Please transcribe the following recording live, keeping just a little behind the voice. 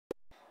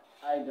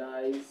Hi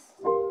guys,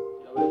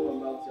 you're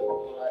welcome back to your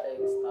popular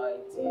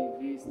Hairstyles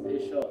TV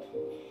station.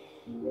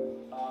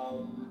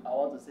 I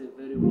want to say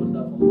very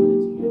wonderful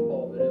morning to you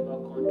all, wherever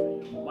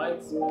country you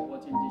might be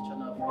watching this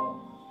channel from,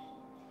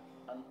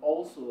 and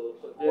also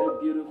a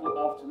very beautiful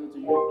afternoon to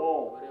you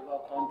all,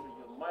 wherever country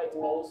you might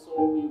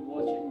also be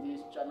watching this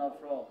channel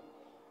from,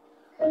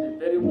 and a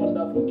very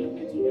wonderful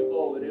evening to you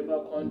all, wherever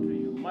country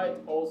you might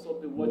also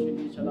be watching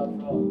this channel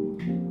from.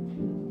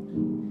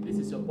 This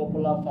is your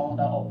popular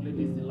founder of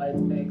Ladies Delight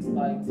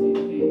Hairstyles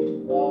TV.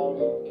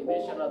 In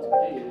this channel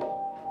today,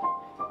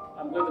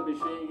 I'm going to be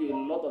showing you a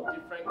lot of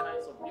different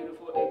kinds of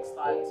beautiful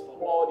hairstyles for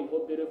all the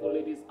whole beautiful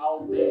ladies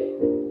out there.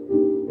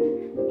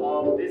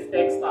 These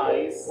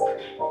hairstyles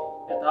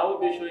that I will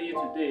be showing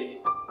you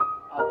today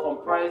are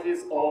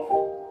comprises of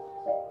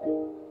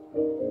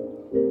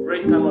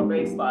braid kind of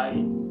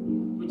hairstyle,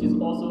 which is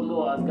also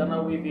known as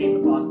Ghana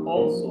weaving, and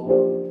also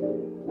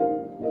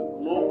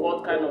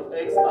low-cut kind of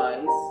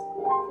hairstyles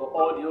for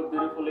all the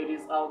beautiful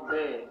ladies out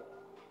there,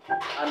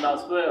 and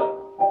as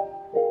well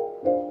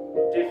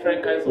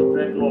different kinds of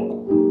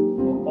dreadlock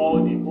for all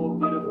the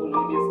beautiful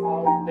ladies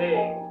out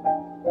there.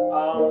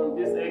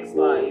 These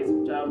hairstyles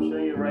which I am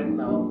showing you right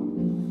now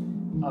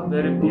are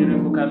very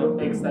beautiful kind of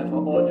hairstyle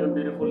for all the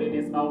beautiful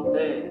ladies out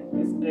there.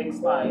 These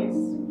hairstyles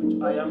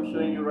which I am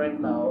showing you right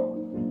now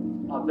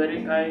are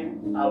very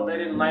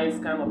nice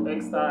kind of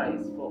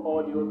hairstyles for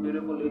all the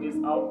beautiful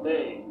ladies out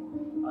there.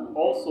 And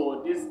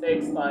also these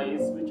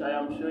hairstyles which I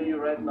am showing you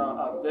right now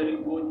are very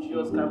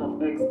gorgeous kind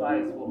of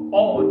hairstyles for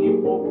all the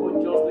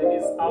gorgeous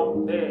ladies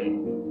out there.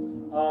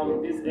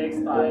 These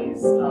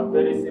hairstyles are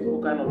very simple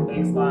kind of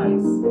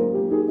hairstyles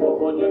for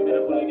all the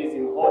beautiful ladies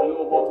in all you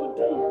what to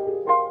do.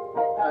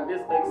 And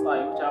this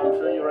hairstyle which I am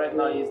showing you right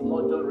now is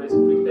not just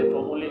restricted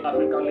from only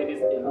African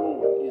ladies alone.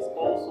 It's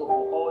also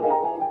for all the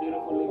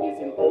beautiful ladies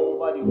in all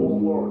over the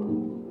whole world.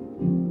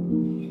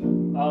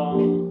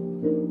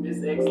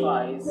 These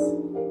hairstyles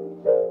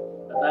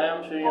that I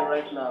am showing you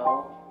right now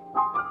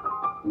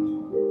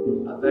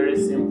are very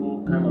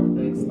simple kind of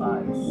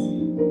hairstyles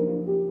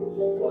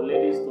for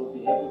ladies to be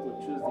able to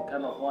choose the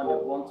kind of one they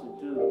want to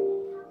do,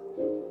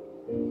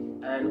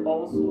 and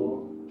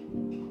also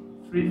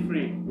free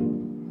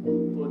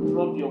to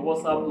drop your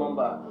WhatsApp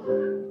number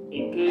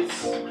in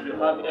case you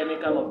have any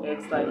kind of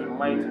hairstyle in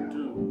mind to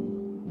do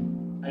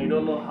and you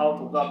don't know how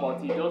to go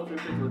about it. Just feel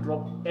free to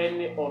drop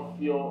any of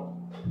your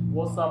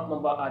WhatsApp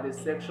number at the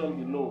section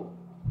below.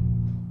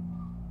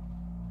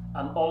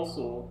 And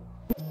also,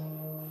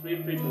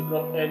 feel free to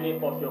drop any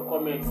of your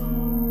comments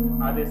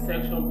at the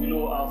section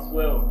below as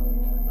well.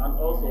 And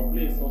also,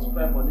 please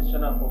subscribe on this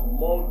channel for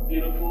more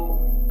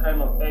beautiful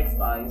kind of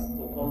hairstyles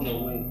to come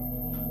your way.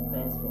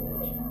 Thanks for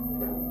watching.